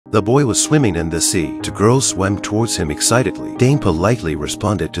The boy was swimming in the sea. The girls swam towards him excitedly. Dane politely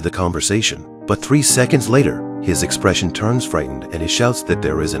responded to the conversation, but 3 seconds later, his expression turns frightened and he shouts that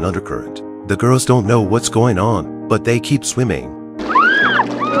there is an undercurrent. The girls don't know what's going on, but they keep swimming.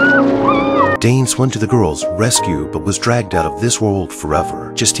 Dane swam to the girls' rescue but was dragged out of this world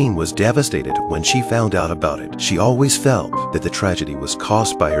forever. Justine was devastated when she found out about it. She always felt that the tragedy was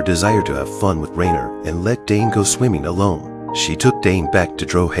caused by her desire to have fun with Rainer and let Dane go swimming alone. She took Dane back to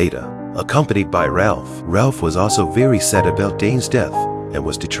Drogheda, accompanied by Ralph. Ralph was also very sad about Dane's death and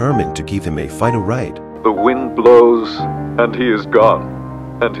was determined to give him a final ride. The wind blows and he is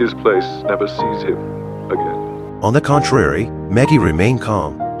gone, and his place never sees him again. On the contrary, Maggie remained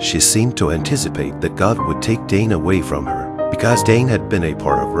calm. She seemed to anticipate that God would take Dane away from her, because Dane had been a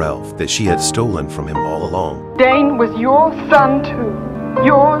part of Ralph that she had stolen from him all along. Dane was your son too.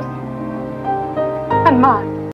 Yours and mine.